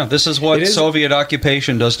 Huh. Yeah. This is what Soviet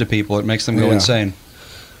occupation does to people. It makes them go insane.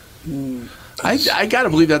 I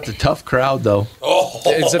gotta believe that's a tough crowd, though.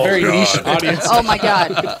 It's a very niche audience. Oh my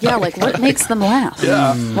God! Yeah, what makes them laugh?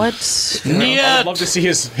 Yeah. What? I'd love to see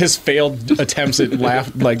his failed attempts at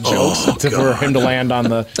jokes for him to land on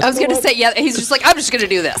the. I was gonna say, he's just I'm just gonna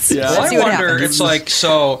do this. Yeah. Well, I wonder. It's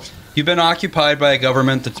so you've been occupied by a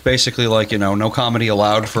government that's basically no comedy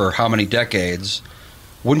allowed for how many decades?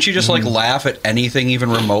 Wouldn't you just laugh at anything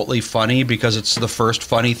even remotely funny because it's the first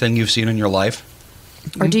funny thing you've seen in your life?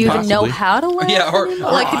 Or do you even know how to laugh? Yeah, or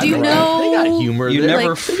do you know? They got humor. You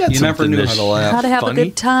never knew how to laugh. How to have a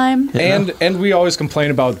good time. And we always complain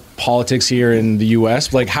about politics here in the U.S.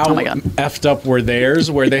 How effed up were theirs,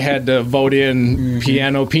 where they had to vote in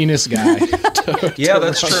piano penis guy.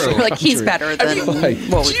 That's true. He's better than. Do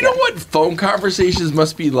you know what phone conversations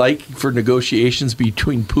must be like for negotiations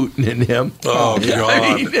between Putin and him? Oh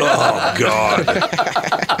God! Oh God!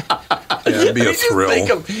 Yeah, it'd be a thrill. Think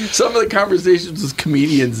of some of the conversations with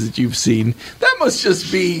comedians that you've seen. That must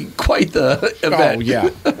just be quite the event. Oh yeah,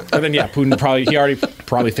 and then Putin he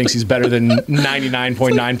already thinks he's better than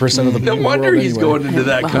 99.9% of the people. No wonder he's going into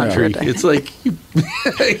that country. It's like,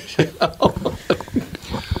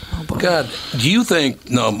 God, do you think?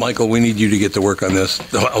 No, Michael, we need you to get to work on this,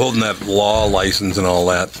 holding that law license and all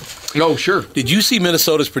that. Oh, sure. Did you see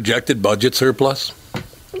Minnesota's projected budget surplus?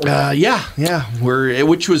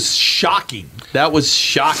 Which was shocking. That was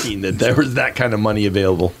shocking that there was that kind of money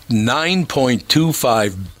available.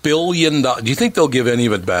 $9.25 billion. Do you think they'll give any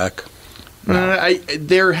of it back?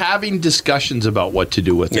 They're having discussions about what to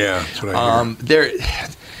do with it. Yeah, that's what I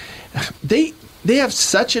hear. They have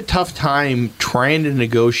such a tough time trying to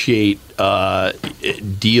negotiate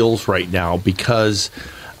deals right now because,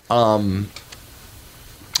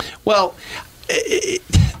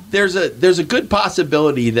 there's a good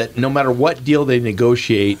possibility that no matter what deal they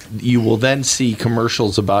negotiate, you will then see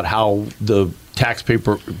commercials about how the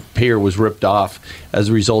taxpayer was ripped off as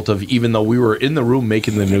a result of, even though we were in the room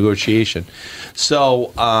making the negotiation.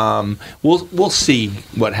 So we'll see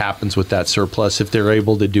what happens with that surplus if they're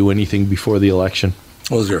able to do anything before the election.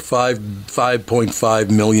 Was there 5.5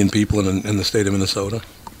 million people in the state of Minnesota?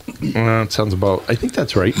 It sounds about. I think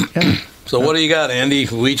that's right. Yeah. So what do you got, Andy?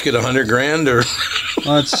 We each get $100,000, or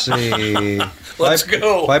let's see. Let's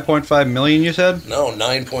go. 5.5 million, you said? No,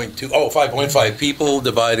 9.2. Oh, 5.5 people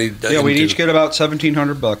divided. Yeah, we'd each get about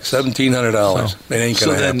 $1,700. $1,700. It ain't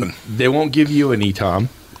gonna happen. They won't give you any, Tom.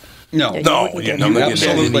 No,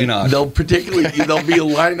 absolutely not. They'll be a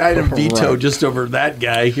line item veto just over that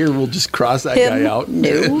guy. Here, we'll just cross that guy out.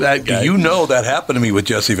 No. That guy. You know that happened to me with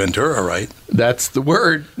Jesse Ventura, right? That's the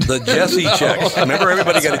word. The Jesse checks. Remember,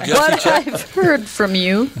 everybody got a Jesse check? What I've heard from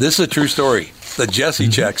you. This is a true story. The Jesse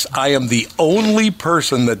checks. I am the only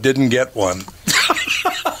person that didn't get one.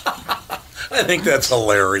 I think that's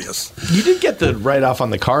hilarious. You did get the write-off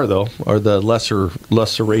on the car, though, or the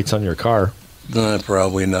lesser rates on your car.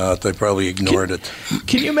 Probably not. They probably ignored it.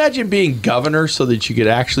 Can you imagine being governor so that you could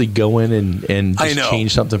actually go in and just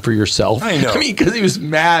change something for yourself? I know. I mean, because he was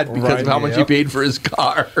mad because of how much he paid for his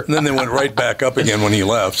car. And then they went right back up again when he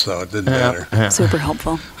left, so it didn't matter. Super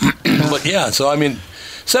helpful. But yeah, so I mean,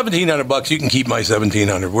 $1,700. You can keep my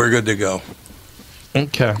 $1,700. We're good to go.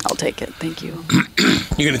 Okay. I'll take it. Thank you.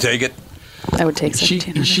 You gonna take it? I would take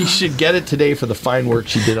 $1,700. She should get it today for the fine work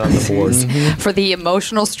she did on the board. For the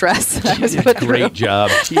emotional stress that I was put through. Great job.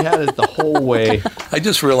 She had it the whole way. I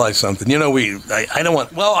just realized something. You know, I don't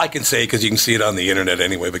want, well, I can say it because you can see it on the internet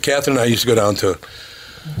anyway, but Catherine and I used to go down to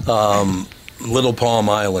Little Palm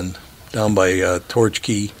Island down by Torch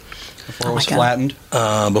Key. Before it was flattened?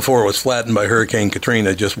 Before it was flattened by Hurricane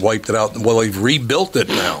Katrina, just wiped it out. Well, they've rebuilt it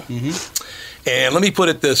now. Mm-hmm. And let me put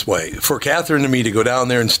it this way. For Catherine and me to go down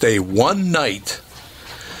there and stay one night,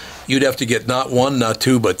 you'd have to get not one, not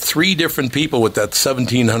two, but 3 different people with that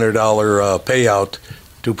 $1,700 payout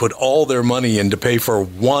to put all their money in to pay for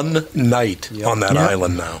one night on that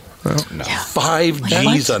island now. Well, no. Yeah. 5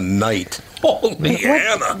 G's a night. Holy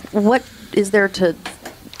Anna. What is there to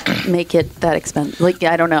make it that expensive? Like,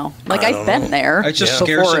 I don't know. Like, I've been there. It's just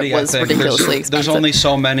before scarcity. it was ridiculously expensive. There's only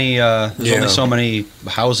so many. Only so many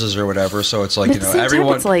houses or whatever. So it's like,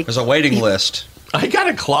 everyone. Like, there's a waiting list. I got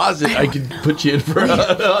a closet I could put you in for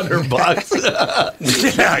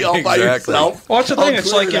 $100. Yeah, all by yourself. Well, that's the thing.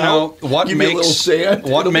 It's like, what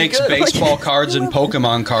makes baseball cards and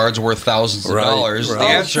Pokemon cards worth thousands of dollars? Right. The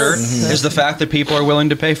answer is the fact that people are willing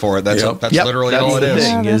to pay for it. That's literally all it is.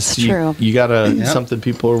 Thing is true. You got something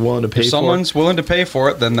people are willing to pay for. If someone's willing to pay for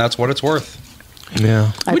it, then that's what it's worth.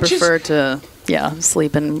 Yeah. I prefer to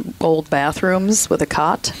sleep in old bathrooms with a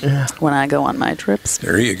cot when I go on my trips.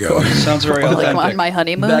 There you go. Sounds very authentic. Like on my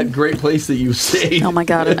honeymoon. That great place that you stayed. Oh my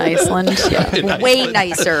God, in Iceland. Yeah. Way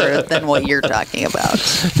nicer than what you're talking about.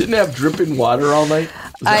 Didn't have dripping water all night?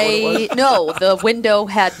 No, the window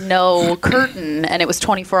had no curtain, and it was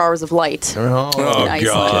 24 hours of light. Oh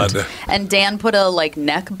God! And Dan put a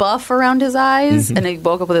neck buff around his eyes, and he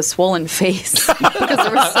woke up with a swollen face because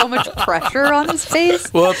there was so much pressure on his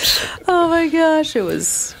face. Whoops! Oh my gosh, it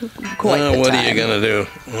was quite. What are you gonna do?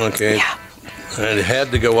 Okay. Yeah. It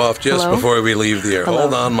had to go off just before we leave the air. Hello?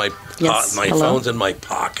 Hold on, my phone's in my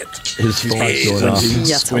pocket. His phone's going off.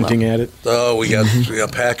 Squinting at it. Oh, we got a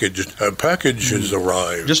package. A package has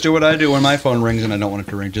arrived. Just do what I do when my phone rings and I don't want it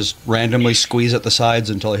to ring. Just randomly squeeze at the sides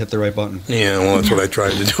until I hit the right button. Yeah, well, that's what I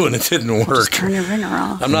tried to do, and it didn't work. Just turn your ringer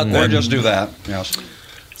off. I'm not Or just do that. Yes.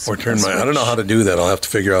 Or turn I don't know how to do that. I'll have to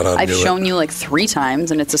figure out how to do it. I've shown you 3 times,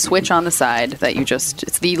 and it's a switch on the side that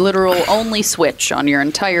it's the literal only switch on your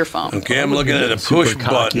entire phone. Okay, I'm looking at a push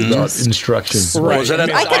button. Instructions. Right. Was that at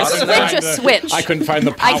the I can switch a switch. I couldn't find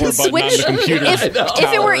the power button on the computer.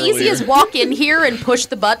 If it were easy as walk in here and push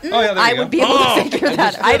the button, I would be able to figure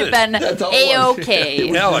that. I'd have been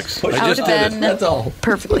A-okay. Alex, I just did it. That's all.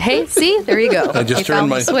 Perfectly. Hey, see? There you go. I just turned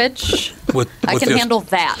my switch. I can handle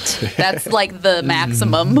that. That's the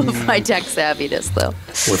maximum of my tech savviness, though.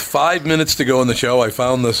 With 5 minutes to go in the show, I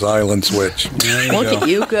found the silent switch. Look at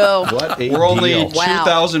you go. We're only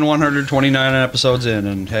 2,129 episodes in,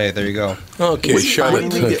 and hey, there you go. Okay, shut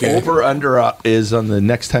it. The over-under is on the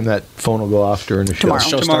next time that phone will go off during the show.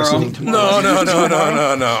 Tomorrow. No.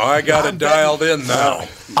 I got it dialed in now.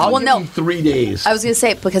 I'll give him 3 days. I was going to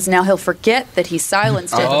say, because now he'll forget that he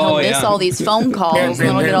silenced it, and he'll miss all these phone calls, and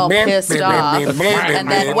he'll get all pissed off. And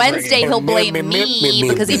then Wednesday, he'll blame me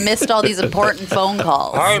because he missed all these important phone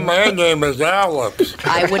calls. Hi, my name is Alex.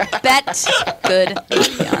 I would bet good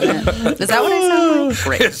money on it. Is that what I sound like?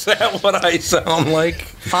 Great. Is that what I sound like?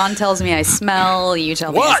 Fawn tells me I smell. You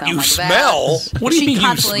tell me I sound you like smell? that. What do you mean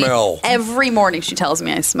you smell? Every morning she tells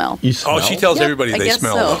me I smell. You smell? Oh, she tells everybody I they guess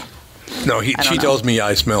smell. so. Though. No, she tells me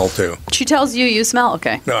I smell too. She tells you smell?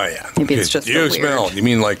 Okay. Oh, yeah. Maybe it's just you smell. You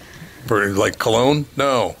mean like cologne?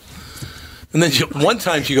 No. And then one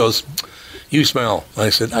time she goes, you smell. I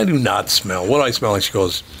said, I do not smell. What do I smell? And she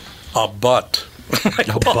goes, a butt.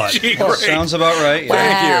 A butt. Sounds about right.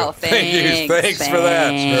 Yeah. Wow, Thank you. Thanks for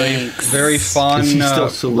that. Very fun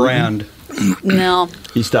brand. No.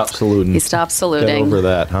 He stopped saluting. He stopped saluting. Get over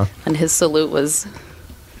that, huh? And his salute was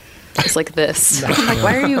like this. I'm like,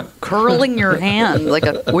 why are you curling your hand like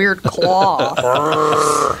a weird claw?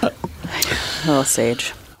 Oh, Sage.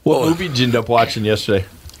 What movie did you end up watching yesterday?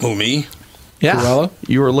 Who, me? Yeah. Cruella?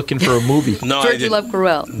 You were looking for a movie. No, George, I didn't. you love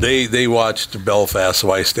Cruella. They watched Belfast,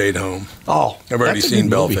 so I stayed home. Oh. I've already seen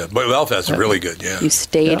Belfast. But Belfast is really good, yeah. You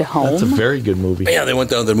stayed home? That's a very good movie. Yeah, they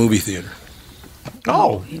went down to the movie theater.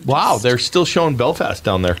 Oh, wow. They're still showing Belfast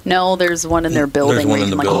down there. No, there's one in their building where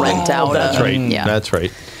you can rent out. That's right. Yeah. That's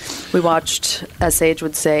right. We watched, as Sage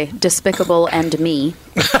would say, Despicable and Me.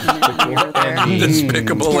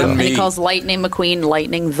 Despicable and Me. He calls Lightning McQueen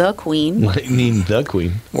Lightning the Queen. Lightning the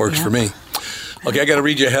Queen. Works for me. Okay, I got to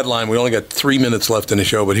read you a headline. We only got 3 minutes left in the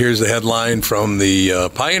show, but here's the headline from the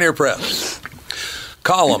Pioneer Press.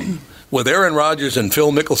 Column. With Aaron Rodgers and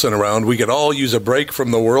Phil Mickelson around, we could all use a break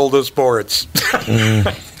from the world of sports.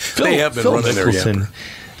 They have been running their yamper.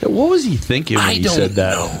 What was he thinking when he said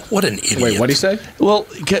that? Know. What an idiot. Wait, what did he say? Well,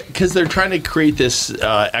 because they're trying to create this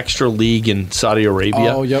extra league in Saudi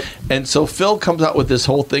Arabia. Oh, yep. And so Phil comes out with this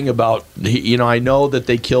whole thing about, I know that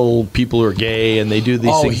they kill people who are gay and they do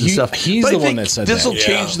these things and stuff. He's the one that said that. This will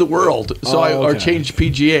change the world. So or change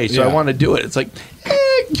PGA. So I want to do it. It's like,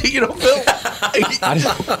 Phil,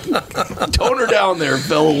 tone her down there,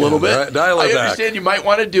 Phil, a little bit. Right, dial it I back. understand you might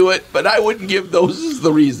want to do it, but I wouldn't give those as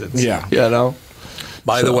the reasons. Yeah.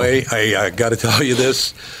 By the way, I got to tell you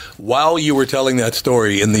this. While you were telling that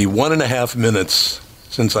story, in the 1.5 minutes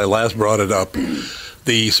since I last brought it up,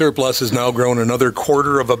 the surplus has now grown another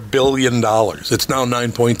 $250 million. It's now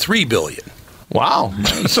 $9.3 billion. Wow.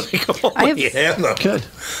 Good.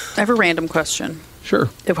 I have a random question. Sure.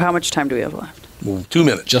 How much time do we have left? Well, 2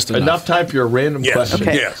 minutes. Just enough time for your random question.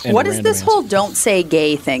 Okay. Yes. What is this whole don't say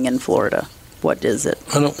gay thing in Florida? What is it?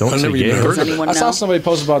 I never even heard of it. Anyone I saw know? somebody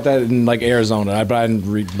post about that in Arizona, but I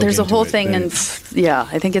didn't read. There's a whole thing I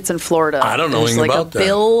think it's in Florida. I don't know There's anything like about a that.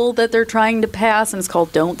 bill that they're trying to pass, and it's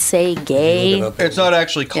called "Don't Say Gay." It's not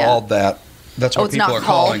actually called that. That's what it's people not are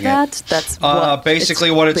called calling that. it. That's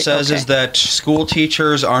basically what it says is that school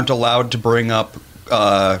teachers aren't allowed to bring up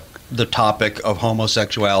the topic of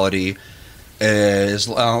homosexuality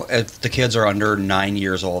if the kids are under 9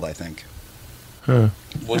 years old. I think. Huh.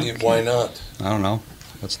 Why not? I don't know.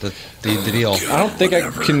 That's the deal. I don't think I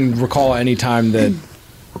can recall any time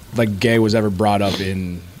that gay was ever brought up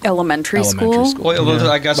in elementary school. Well,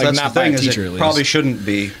 I guess that's not the thing. by a teacher, it at probably least. shouldn't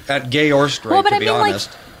be at gay or straight. Well, but to I be mean, honest.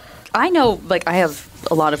 I know, I have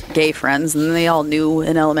a lot of gay friends, and they all knew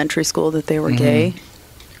in elementary school that they were gay.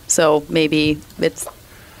 So maybe it's.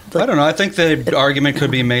 I don't know. I think the argument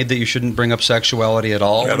could be made that you shouldn't bring up sexuality at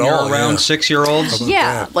all when you're around 6-year-olds.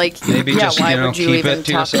 Yeah, maybe just why would you keep even it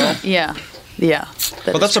to talk yourself. Yeah.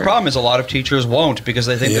 But that's the problem is a lot of teachers won't because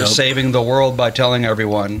they think they're saving the world by telling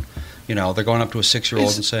everyone, they're going up to a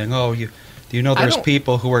 6-year-old and saying, "Oh, do you know there's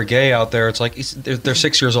people who are gay out there?" It's like they're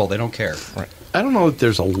 6 years old. They don't care. Right. I don't know if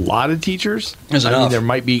there's a lot of teachers. There's I mean, enough.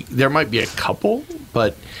 there might be a couple,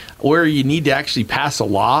 but where you need to actually pass a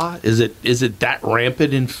law, is it that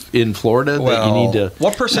rampant in Florida that you need to?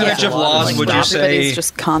 What percentage of laws would you say? Everybody's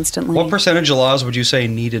just constantly. What percentage of laws would you say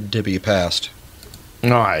needed to be passed?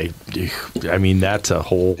 No, I mean that's a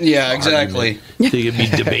whole exactly thing to be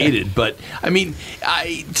debated. But I mean,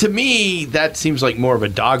 to me that seems like more of a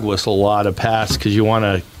dog whistle law to pass because you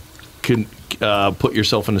want to put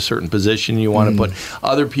yourself in a certain position. You want to put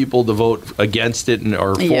other people to vote against it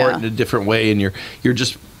or for it in a different way, and you're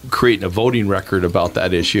just creating a voting record about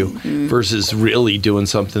that issue versus really doing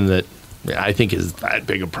something that I think is that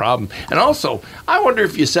big a problem. And also, I wonder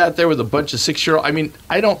if you sat there with a bunch of 6-year-olds. I mean,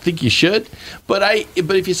 I don't think you should, but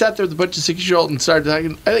if you sat there with a bunch of 6-year-olds and started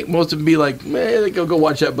talking, I think most of them would be like, man, they go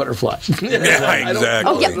watch that butterfly. Yeah,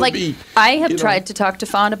 exactly. Oh yeah, like I have tried to talk to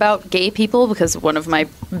Fawn about gay people because one of my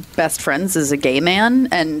best friends is a gay man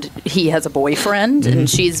and he has a boyfriend, and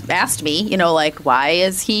she's asked me, like, why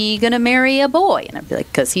is he gonna marry a boy? And I'd be like,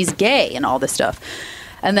 because he's gay and all this stuff.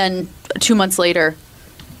 And then 2 months later,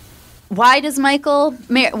 why does Michael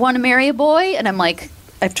want to marry a boy? And I'm like,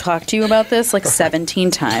 I've talked to you about this like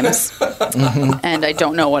 17 times, and I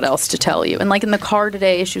don't know what else to tell you. And like in the car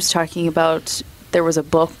today, she was talking about there was a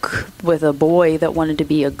book with a boy that wanted to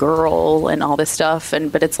be a girl and all this stuff.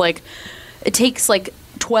 But it's like, it takes like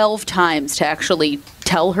 12 times to actually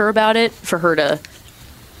tell her about it for her to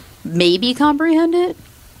maybe comprehend it.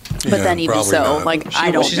 But then even so, not. like,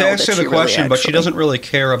 I don't know. She's answering the question, but she doesn't really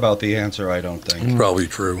care about the answer, I don't think. Probably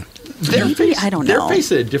true. I don't know. They're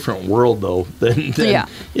facing a different world, though. Than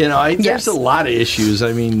there's a lot of issues.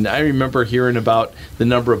 I mean, I remember hearing about the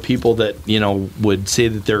number of people that, would say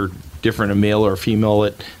that they're different, a male or a female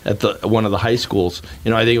at one of the high schools.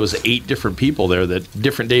 I think it was 8 different people there that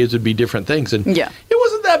different days would be different things. And it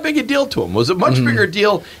wasn't that big a deal to them. Was it much bigger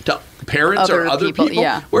deal to parents or other people?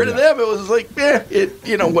 Yeah. Where to them, it was like,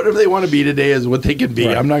 whatever they want to be today is what they can be.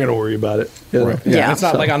 Right. I'm not going to worry about it. Right. Yeah. It's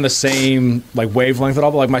not like on the same like wavelength at all.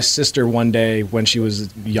 But like my sister one day when she was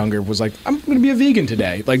younger was like, I'm going to be a vegan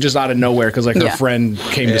today. Like just out of nowhere because like her friend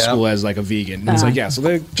came to school as like a vegan. And it's like, so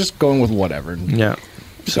they're just going with whatever.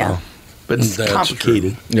 But it's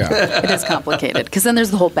complicated. True. Yeah. It is complicated because then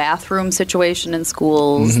there's the whole bathroom situation in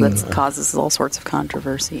schools that causes all sorts of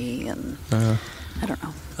controversy, and I don't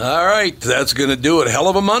know. All right, that's going to do it. Hell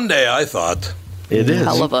of a Monday, I thought. It is.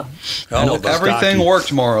 Hell of a. Everything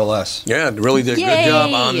worked more or less. Yeah, it really did. Yay. Good job,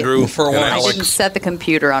 Andrew. For once. I didn't set the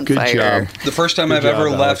computer on fire. Good job. The first time I've ever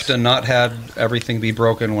left and not had everything be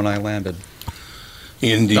broken when I landed.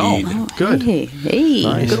 Indeed. Oh, good. Hey,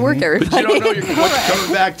 nice. Good work, everybody. But you don't know what you're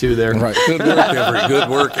coming back to there. Right. Good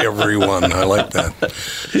work, everyone. I like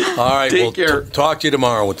that. All right, Take care. Talk to you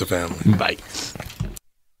tomorrow with the family. Bye.